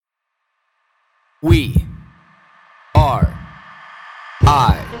We are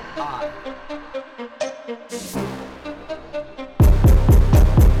I.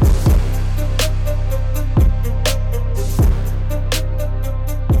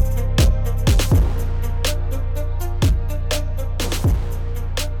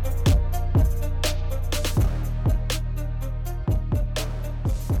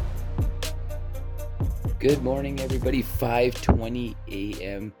 Good morning, everybody. 5:20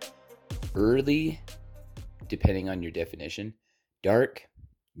 a.m. Early, depending on your definition. Dark,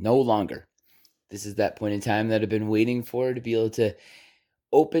 no longer. This is that point in time that I've been waiting for, to be able to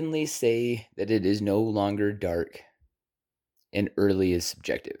openly say that it is no longer dark and early is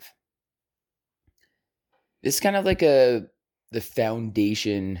subjective. This is kind of like the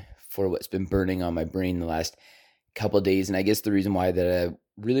foundation for what's been burning on my brain the last couple of days. And I guess the reason why that I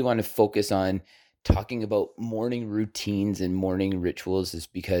really want to focus on talking about morning routines and morning rituals is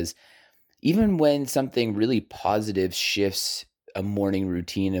because even when something really positive shifts a morning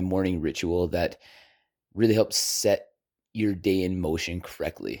routine, a morning ritual that really helps set your day in motion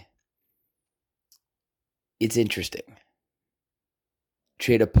correctly, it's interesting.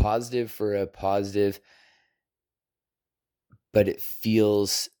 Trade a positive for a positive, but it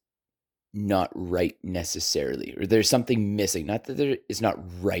feels not right necessarily, or there's something missing. Not that it's not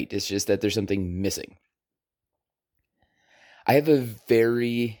right, it's just that there's something missing. I have a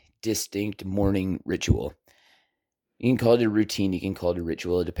very distinct morning ritual. You can call it a routine, you can call it a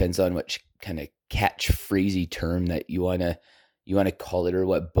ritual. It depends on what kind of catchphrasey term that you wanna call it, or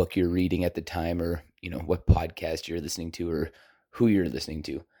what book you're reading at the time, or what podcast you're listening to, or who you're listening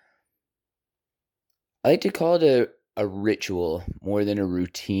to. I like to call it a ritual more than a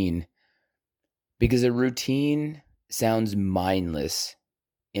routine, because a routine sounds mindless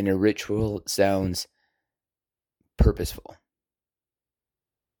and a ritual sounds purposeful.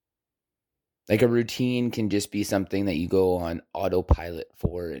 Like a routine can just be something that you go on autopilot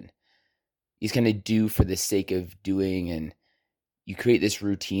for, and you just kind of do for the sake of doing, and you create this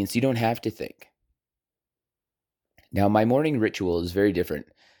routine so you don't have to think. Now, my morning ritual is very different.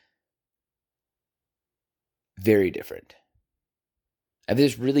 Very different. I have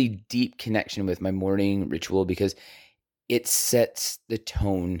this really deep connection with my morning ritual because it sets the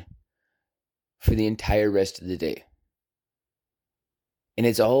tone for the entire rest of the day. And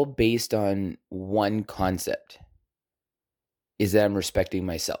it's all based on one concept, is that I'm respecting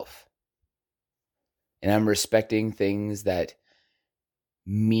myself. And I'm respecting things that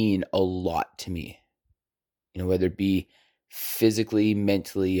mean a lot to me. Whether it be physically,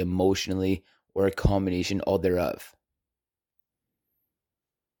 mentally, emotionally, or a combination, all thereof.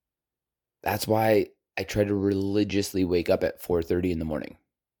 That's why I try to religiously wake up at 4:30 in the morning.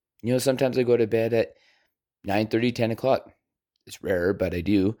 Sometimes I go to bed at 9:30, 10 o'clock. It's rare, but I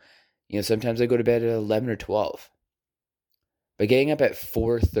do. Sometimes I go to bed at 11 or 12. But getting up at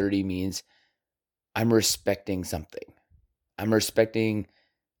 4:30 means I'm respecting something. I'm respecting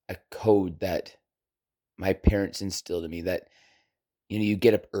a code that my parents instilled in me, that you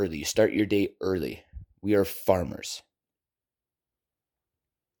get up early, you start your day early. We are farmers.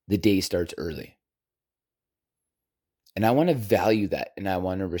 The day starts early. And I want to value that, and I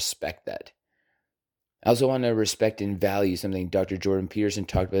want to respect that. I also want to respect and value something Dr. Jordan Peterson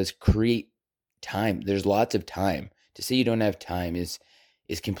talked about, is create time. There's lots of time. To say you don't have time is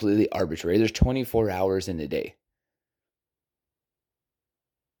completely arbitrary. There's 24 hours in a day.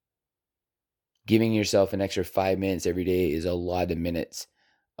 Giving yourself an extra 5 minutes every day is a lot of minutes,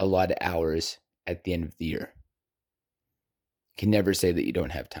 a lot of hours at the end of the year. Can never say that you don't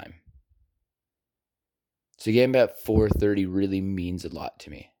have time. So getting about 4:30 really means a lot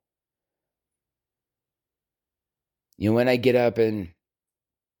to me. When I get up and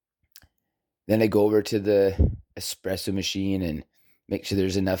then I go over to the espresso machine and make sure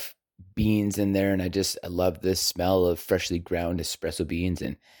there's enough beans in there, and I love the smell of freshly ground espresso beans,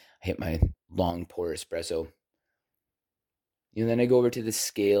 and I hit my long pour espresso. Then I go over to the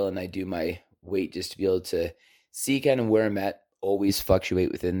scale and I do my weight just to be able to see kind of where I'm at. Always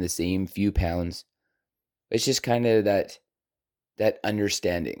fluctuate within the same few pounds. It's just kind of that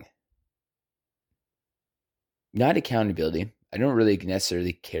understanding. Not accountability. I don't really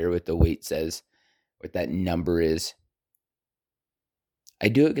necessarily care what the weight says, what that number is. I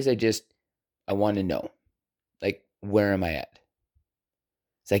do it because I want to know, like, where am I at?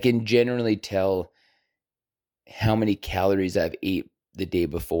 So I can generally tell how many calories I've ate the day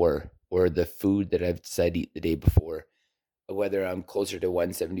before, or the food that I've decided to eat the day before, whether I'm closer to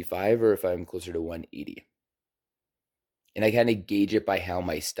 175 or if I'm closer to 180. And I kind of gauge it by how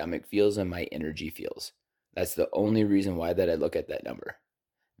my stomach feels and my energy feels. That's the only reason why that I look at that number.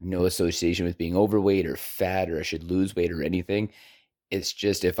 No association with being overweight or fat or I should lose weight or anything. It's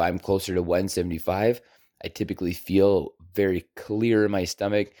just if I'm closer to 175, I typically feel very clear in my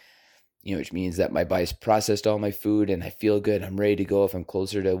stomach, which means that my body's processed all my food and I feel good. I'm ready to go. If I'm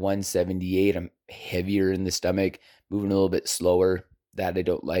closer to 178, I'm heavier in the stomach, moving a little bit slower. That I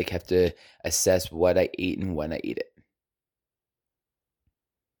don't like. Have to assess what I ate and when I ate it.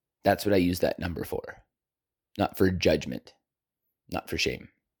 That's what I use that number for. Not for judgment, not for shame.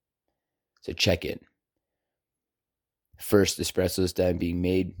 So check in. First espresso is done being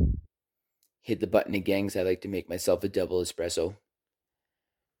made. Hit the button again because I like to make myself a double espresso.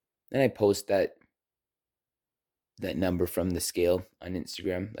 Then I post that number from the scale on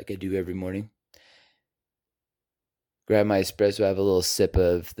Instagram like I do every morning. Grab my espresso, have a little sip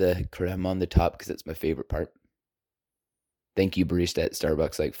of the creme on the top because that's my favorite part. Thank you, barista at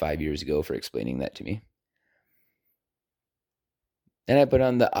Starbucks like 5 years ago for explaining that to me. Then I put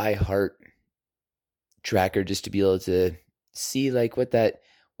on the iHeart tracker just to be able to see like what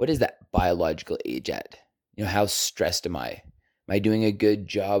is that biological age at? How stressed am I? Am I doing a good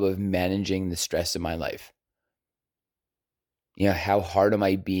job of managing the stress of my life? How hard am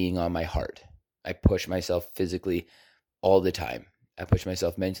I being on my heart? I push myself physically all the time. I push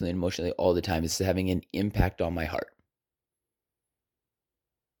myself mentally and emotionally all the time. It's having an impact on my heart.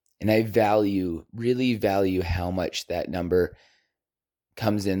 And I really value how much that number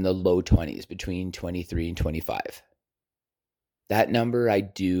comes in the low 20s, between 23 and 25. That number I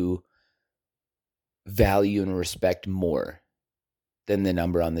do value and respect more than the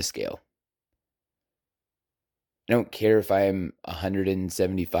number on the scale. I don't care if I'm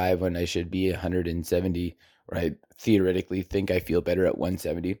 175 when I should be 170, or I theoretically think I feel better at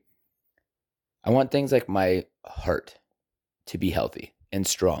 170. I want things like my heart to be healthy and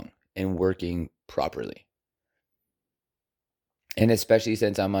strong and working properly. And especially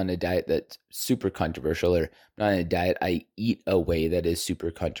since I'm on a diet that's super controversial, or not on a diet, I eat a way that is super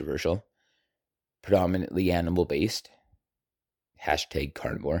controversial, predominantly animal-based,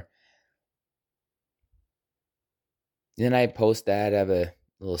 #carnivore. Then I post that, have a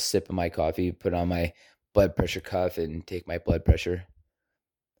little sip of my coffee, put on my blood pressure cuff and take my blood pressure.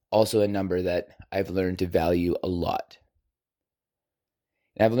 Also a number that I've learned to value a lot.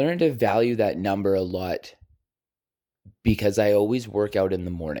 And I've learned to value that number a lot because I always work out in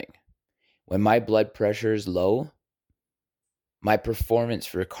the morning. When my blood pressure is low, my performance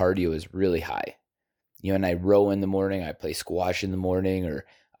for cardio is really high. And I row in the morning, I play squash in the morning, or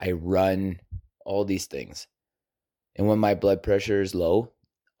I run, all these things. And when my blood pressure is low,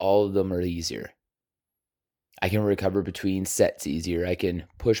 all of them are easier. I can recover between sets easier. I can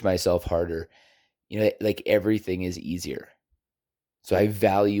push myself harder. Like everything is easier. So I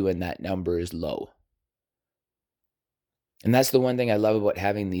value when that number is low. And that's the one thing I love about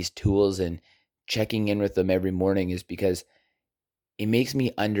having these tools and checking in with them every morning, is because it makes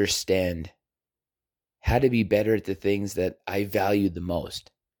me understand how to be better at the things that I value the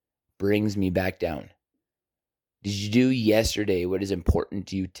most. Brings me back down. Did you do yesterday what is important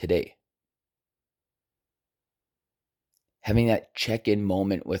to you today? Having that check-in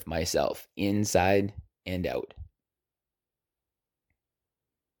moment with myself, inside and out.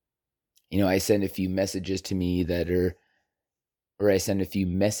 I send a few messages to me I send a few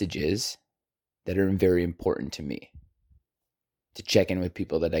messages that are very important to me, to check in with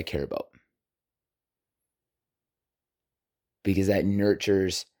people that I care about. Because that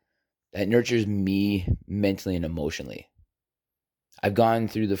nurtures me mentally and emotionally. I've gone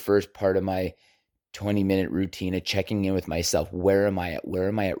through the first part of my 20-minute routine of checking in with myself. Where am I at? Where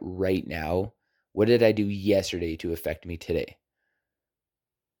am I at right now? What did I do yesterday to affect me today?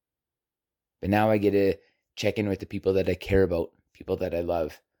 But now I get to check in with the people that I care about, people that I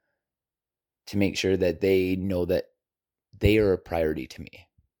love, to make sure that they know that they are a priority to me.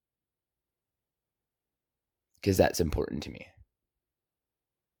 Because that's important to me.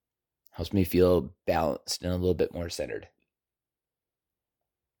 Helps me feel balanced and a little bit more centered.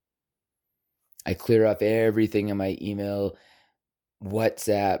 I clear off everything in my email,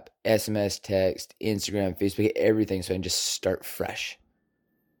 WhatsApp, SMS text, Instagram, Facebook, everything, so I can just start fresh.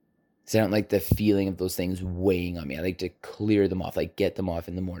 Because I don't like the feeling of those things weighing on me. I like to clear them off, like get them off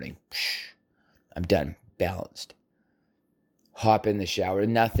in the morning. I'm done, balanced. Hop in the shower.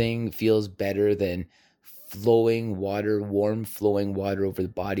 Nothing feels better than flowing water, warm flowing water over the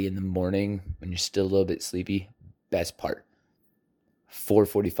body in the morning when you're still a little bit sleepy. Best part.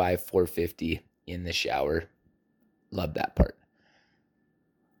 4:45, 4:50 in the shower. Love that part.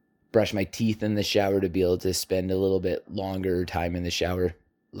 Brush my teeth in the shower to be able to spend a little bit longer time in the shower.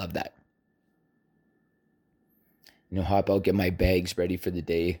 Love that. hop out, get my bags ready for the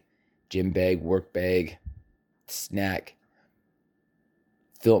day. Gym bag, work bag, snack.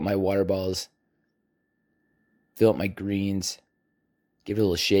 Fill up my water bottles. Fill up my greens. Give it a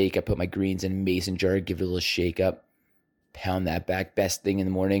little shake. I put my greens in a mason jar. Give it a little shake up. Pound that back. Best thing in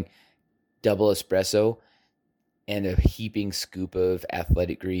the morning. Double espresso. And a heaping scoop of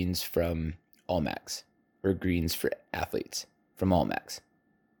athletic greens from Allmax. Or greens for athletes from Allmax.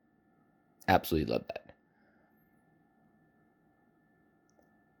 Absolutely love that.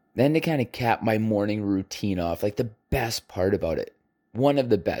 Then to kind of cap my morning routine off, like the best part about it, one of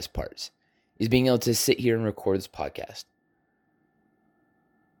the best parts, is being able to sit here and record this podcast.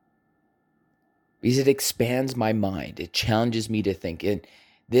 Because it expands my mind. It challenges me to think. And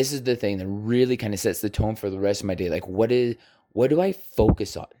this is the thing that really kind of sets the tone for the rest of my day. Like, what do I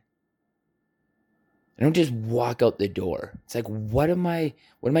focus on? I don't just walk out the door. It's like, what am I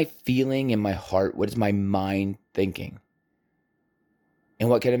feeling in my heart? What is my mind thinking? And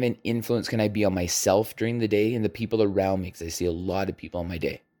what kind of an influence can I be on myself during the day and the people around me? Because I see a lot of people on my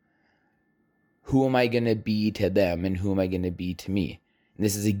day. Who am I going to be to them and who am I going to be to me? And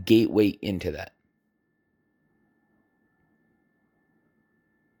this is a gateway into that.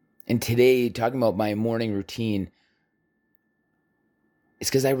 And today, talking about my morning routine, it's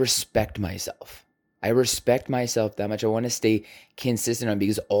because I respect myself. I respect myself that much. I want to stay consistent on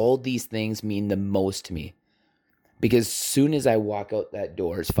because all these things mean the most to me. Because as soon as I walk out that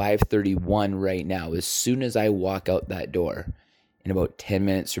door, it's 5:31 right now. As soon as I walk out that door, in about 10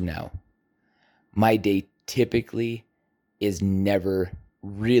 minutes from now, my day typically is never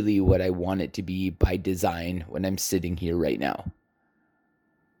really what I want it to be by design when I'm sitting here right now.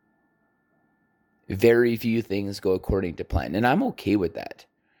 Very few things go according to plan, and I'm okay with that.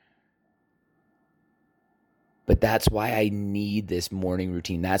 But that's why I need this morning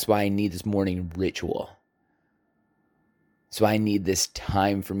routine. That's why I need this morning ritual. So I need this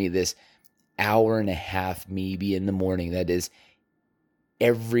time for me, this hour and a half maybe in the morning that is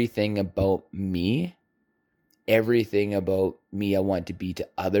everything about me. Everything about me I want to be to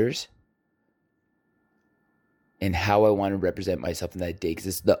others. And how I want to represent myself in that day. Because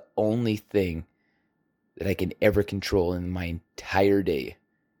it's the only thing that I can ever control in my entire day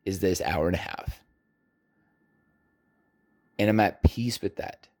is this hour and a half. And I'm at peace with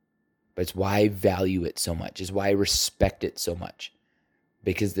that. But it's why I value it so much. It's why I respect it so much.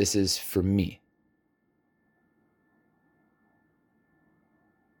 Because this is for me.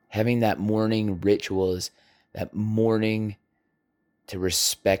 Having that morning ritual is that morning to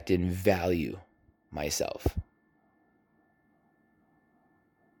respect and value myself.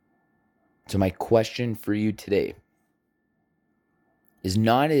 So my question for you today is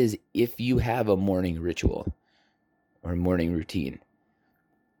not as if you have a morning ritual or a morning routine,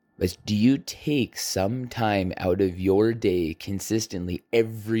 but do you take some time out of your day consistently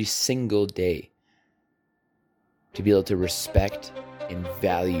every single day to be able to respect and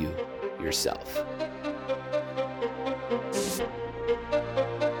value yourself?